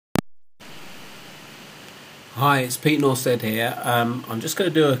Hi, it's Pete Norstead here. I'm just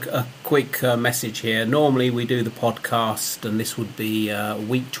going to do a quick message here. Normally we do the podcast, and this would be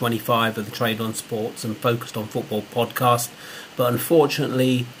week 25 of the Trade on Sports and Focused on Football podcast. But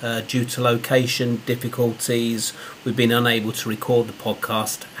unfortunately, due to location difficulties, we've been unable to record the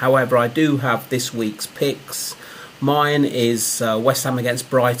podcast. However, I do have this week's picks. Mine is West Ham against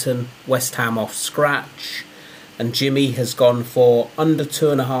Brighton, West Ham off scratch. And Jimmy has gone for under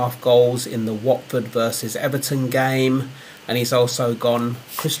 2.5 goals in the Watford versus Everton game. And he's also gone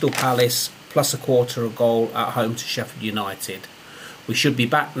Crystal Palace plus a quarter of goal at home to Sheffield United. We should be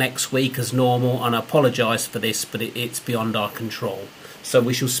back next week as normal, and I apologise for this, but it's beyond our control. So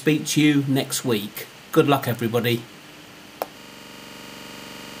we shall speak to you next week. Good luck, everybody.